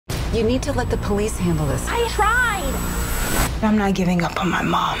You need to let the police handle this. I tried! I'm not giving up on my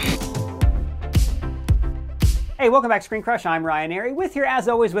mom. Hey, welcome back to Screen Crush. I'm Ryan Airy, here as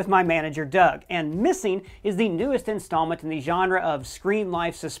always with my manager Doug. And Missing is the newest installment in the genre of screen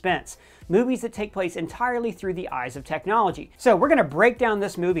life suspense. Movies that take place entirely through the eyes of technology. So we're going to break down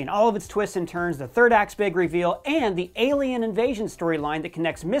this movie and all of its twists and turns, the third act's big reveal, and the alien invasion storyline that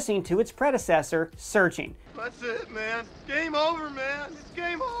connects Missing to its predecessor, Searching. That's it, man. Game over, man. It's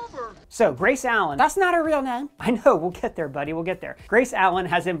game over. So, Grace Allen... That's not her real name. I know, we'll get there, buddy, we'll get there. Grace Allen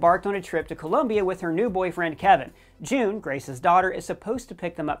has embarked on a trip to Colombia with her new boyfriend, Kevin. June, Grace's daughter, is supposed to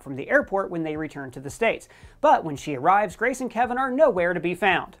pick them up from the airport when they return to the States. But when she arrives, Grace and Kevin are nowhere to be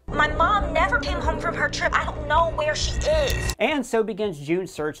found. My mom never came home from her trip. I don't know where she is. And so begins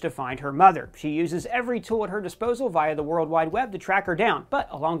June's search to find her mother. She uses every tool at her disposal via the World Wide Web to track her down. But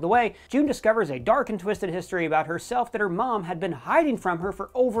along the way, June discovers a dark and twisted history about herself that her mom had been hiding from her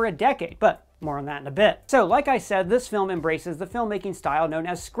for over a decade. But more on that in a bit. So, like I said, this film embraces the filmmaking style known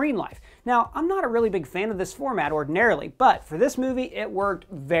as screen life. Now, I'm not a really big fan of this format ordinarily, but for this movie, it worked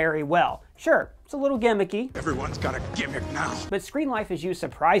very well. Sure, it's a little gimmicky. Everyone's got a gimmick now. But screen life is used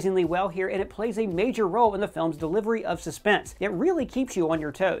surprisingly well here, and it plays a major role in the film's delivery of suspense. It really keeps you on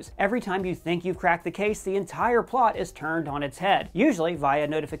your toes. Every time you think you've cracked the case, the entire plot is turned on its head, usually via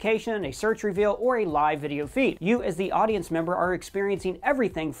notification, a search reveal, or a live video feed. You, as the audience member, are experiencing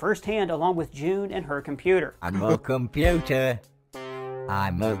everything firsthand along with June and her computer. I'm a computer.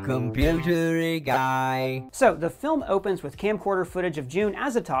 I'm a computer guy. So, the film opens with camcorder footage of June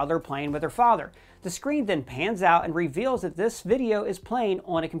as a toddler playing with her father. The screen then pans out and reveals that this video is playing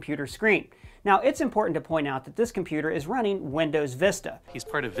on a computer screen. Now, it's important to point out that this computer is running Windows Vista. He's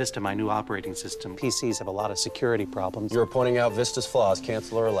part of Vista, my new operating system. PCs have a lot of security problems. You're pointing out Vista's flaws,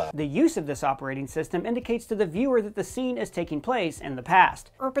 cancel or allow. The use of this operating system indicates to the viewer that the scene is taking place in the past.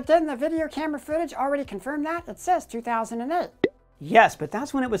 But didn't the video camera footage already confirm that? It says 2008. Yes, but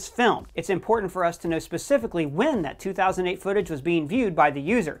that's when it was filmed. It's important for us to know specifically when that 2008 footage was being viewed by the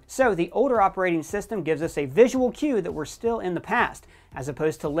user. So the older operating system gives us a visual cue that we're still in the past, as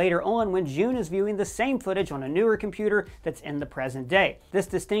opposed to later on when June is viewing the same footage on a newer computer that's in the present day. This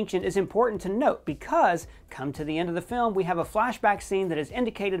distinction is important to note because, come to the end of the film, we have a flashback scene that is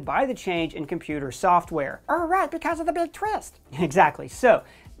indicated by the change in computer software. Oh right, because of the big twist. Exactly. So,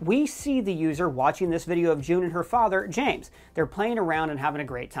 we see the user watching this video of June and her father, James. They're playing around and having a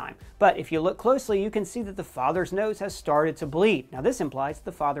great time. But if you look closely, you can see that the father's nose has started to bleed. Now this implies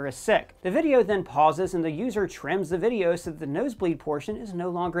the father is sick. The video then pauses and the user trims the video so that the nosebleed portion is no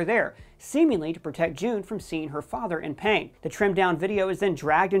longer there, seemingly to protect June from seeing her father in pain. The trimmed down video is then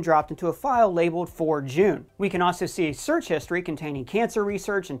dragged and dropped into a file labeled for June. We can also see a search history containing cancer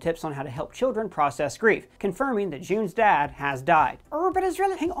research and tips on how to help children process grief, confirming that June's dad has died. Oh, but it's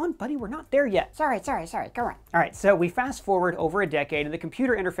really... Hang on, buddy, we're not there yet. Sorry, go on. Alright, so we fast forward over a decade and the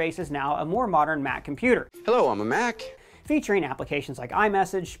computer interface is now a more modern Mac computer. Hello, I'm a Mac. Featuring applications like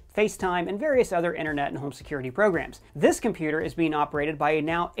iMessage, FaceTime, and various other internet and home security programs. This computer is being operated by a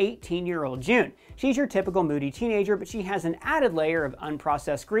now 18-year-old June. She's your typical moody teenager, but she has an added layer of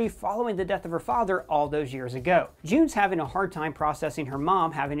unprocessed grief following the death of her father all those years ago. June's having a hard time processing her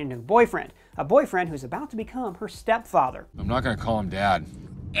mom having a new boyfriend, a boyfriend who's about to become her stepfather. I'm not gonna call him Dad.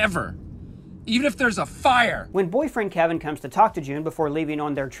 Ever. Even if there's a fire! When boyfriend Kevin comes to talk to June before leaving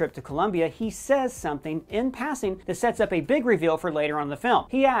on their trip to Colombia, he says something in passing that sets up a big reveal for later on in the film.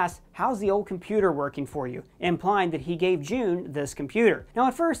 He asks, "How's the old computer working for you?" implying that he gave June this computer. Now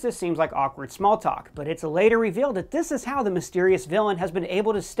at first this seems like awkward small talk, but it's later revealed that this is how the mysterious villain has been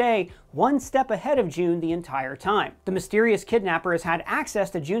able to stay one step ahead of June the entire time. The mysterious kidnapper has had access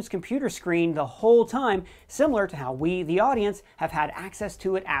to June's computer screen the whole time, similar to how we, the audience, have had access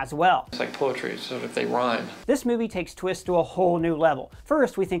to it as well. It's like poetry, so if they rhyme. This movie takes twists to a whole new level.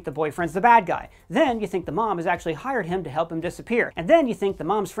 First, we think the boyfriend's the bad guy. Then you think the mom has actually hired him to help him disappear. And then you think the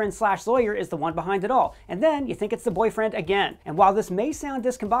mom's friend slash lawyer is the one behind it all. And then you think it's the boyfriend again. And while this may sound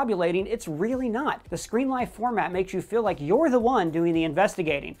discombobulating, it's really not. The screen life format makes you feel like you're the one doing the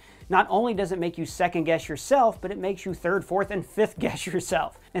investigating. Not only does it make you second guess yourself, but it makes you third, fourth, and fifth guess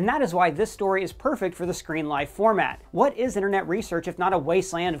yourself. And that is why this story is perfect for the screen life format. What is internet research if not a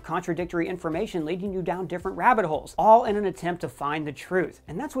wasteland of contradictory information leading you down different rabbit holes, all in an attempt to find the truth?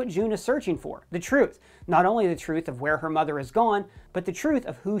 And that's what June is searching for. The truth. Not only the truth of where her mother is gone, but the truth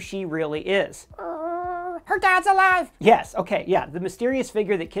of who she really is. Her dad's alive! Yes, okay, yeah, the mysterious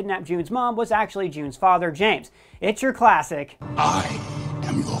figure that kidnapped June's mom was actually June's father, James. It's your classic. I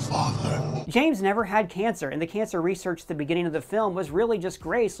am your father. James never had cancer, and the cancer research at the beginning of the film was really just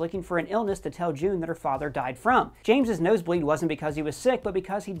Grace looking for an illness to tell June that her father died from. James's nosebleed wasn't because he was sick, but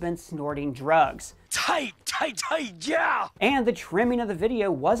because he'd been snorting drugs. Tight, yeah! And the trimming of the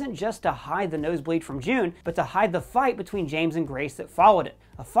video wasn't just to hide the nosebleed from June, but to hide the fight between James and Grace that followed it.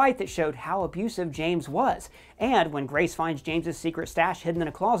 A fight that showed how abusive James was. And when Grace finds James's secret stash hidden in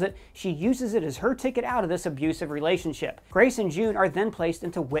a closet, she uses it as her ticket out of this abusive relationship. Grace and June are then placed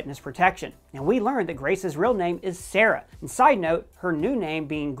into witness protection. And we learned that Grace's real name is Sarah. And side note, her new name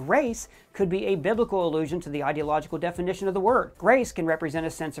being Grace could be a biblical allusion to the ideological definition of the word. Grace can represent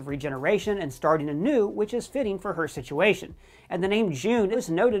a sense of regeneration and starting anew, which is fitting for her situation. And the name June is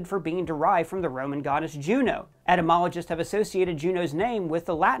noted for being derived from the Roman goddess Juno. Etymologists have associated Juno's name with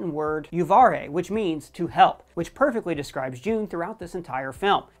the Latin word juvare, which means to help, which perfectly describes June throughout this entire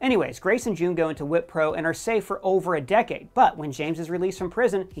film. Anyways, Grace and June go into Whip Pro and are safe for over a decade, but when James is released from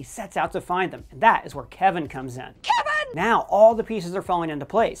prison, he sets out to find them, and that is where Kevin comes in. Kevin! Now all the pieces are falling into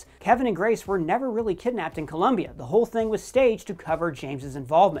place. Kevin and Grace were never really kidnapped in Colombia. The whole thing was staged to cover James's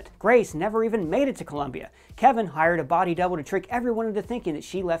involvement. Grace never even made it to Colombia. Kevin hired a body double to trick everyone into thinking that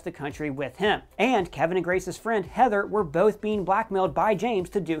she left the country with him. And Kevin and Grace's friend Heather were both being blackmailed by James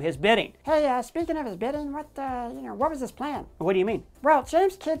to do his bidding. Hey, speaking of his bidding, what was his plan? What do you mean? Well,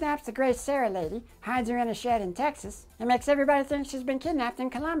 James kidnaps the Grace Sarah lady, hides her in a shed in Texas, and makes everybody think she's been kidnapped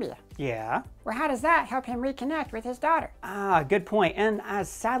in Colombia. Yeah? Well, how does that help him reconnect with his daughter? Ah, good point. And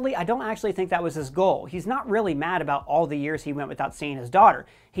sadly, I don't actually think that was his goal. He's not really mad about all the years he went without seeing his daughter.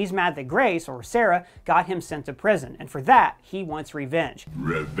 He's mad that Grace, or Sarah, got him sent to prison, and for that, he wants revenge.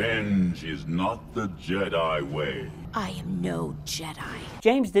 Revenge is not the Jedi way. I am no Jedi.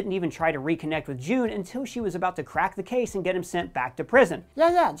 James didn't even try to reconnect with June until she was about to crack the case and get him sent back to prison.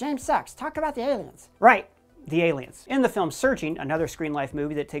 Yeah, James sucks. Talk about the aliens. Right. The aliens. In the film Searching, another Screen Life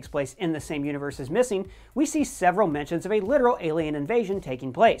movie that takes place in the same universe as Missing, we see several mentions of a literal alien invasion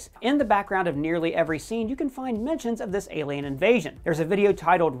taking place. In the background of nearly every scene, you can find mentions of this alien invasion. There's a video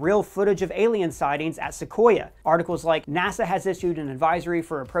titled Real Footage of Alien Sightings at Sequoia. Articles like NASA has issued an advisory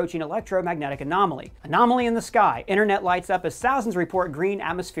for approaching electromagnetic anomaly. Anomaly in the sky. Internet lights up as thousands report green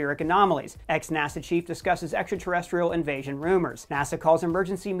atmospheric anomalies. Ex-NASA chief discusses extraterrestrial invasion rumors. NASA calls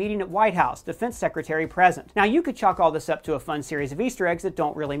emergency meeting at White House. Defense Secretary present. Now, you could chalk all this up to a fun series of Easter eggs that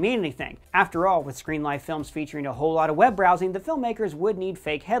don't really mean anything. After all, with Screen Life films featuring a whole lot of web browsing, the filmmakers would need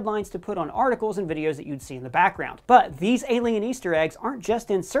fake headlines to put on articles and videos that you'd see in the background. But these alien Easter eggs aren't just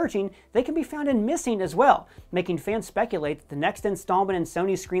in Searching, they can be found in Missing as well, making fans speculate that the next installment in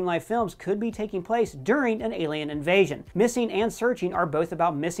Sony's Screen Life films could be taking place during an alien invasion. Missing and Searching are both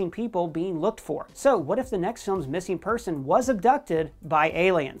about missing people being looked for. So what if the next film's missing person was abducted by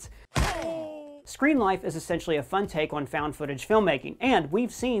aliens? Screen Life is essentially a fun take on found footage filmmaking, and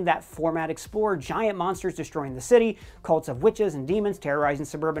we've seen that format explore giant monsters destroying the city, cults of witches and demons terrorizing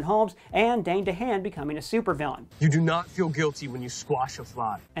suburban homes, and Dane DeHaan becoming a supervillain. You do not feel guilty when you squash a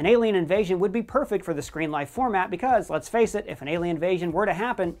fly. An alien invasion would be perfect for the Screen Life format because, let's face it, if an alien invasion were to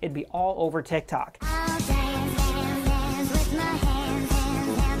happen, it'd be all over TikTok.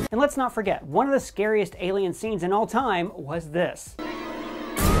 And let's not forget, one of the scariest alien scenes in all time was this.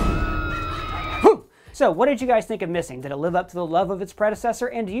 So, what did you guys think of Missing? Did it live up to the love of its predecessor?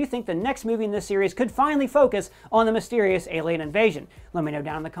 And do you think the next movie in this series could finally focus on the mysterious alien invasion? Let me know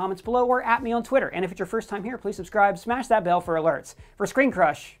down in the comments below or at me on Twitter. And if it's your first time here, please subscribe, smash that bell for alerts. For Screen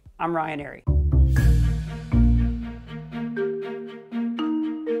Crush, I'm Ryan Airy.